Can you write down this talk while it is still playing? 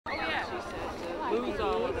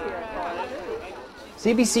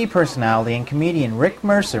CBC personality and comedian Rick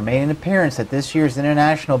Mercer made an appearance at this year's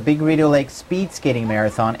International Big Rideau Lake Speed Skating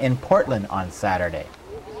Marathon in Portland on Saturday.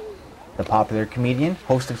 The popular comedian,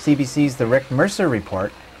 host of CBC's The Rick Mercer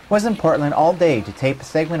Report, was in Portland all day to tape a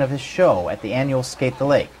segment of his show at the annual Skate the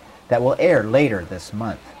Lake that will air later this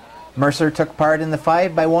month. Mercer took part in the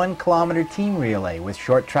 5x1 kilometer team relay with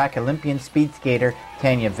short track Olympian speed skater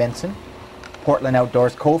Tanya Vincent, Portland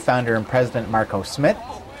Outdoors co-founder and president Marco Smith,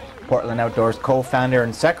 Portland Outdoors co-founder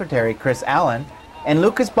and secretary Chris Allen, and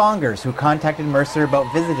Lucas Bongers, who contacted Mercer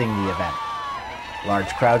about visiting the event. Large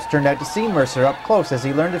crowds turned out to see Mercer up close as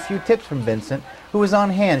he learned a few tips from Vincent, who was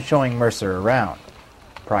on hand showing Mercer around.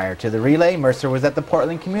 Prior to the relay, Mercer was at the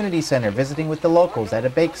Portland Community Center visiting with the locals at a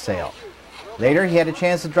bake sale. Later, he had a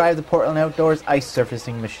chance to drive the Portland Outdoors ice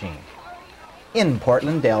surfacing machine. In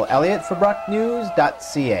Portland, Dale Elliott for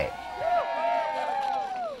BruckNews.ca.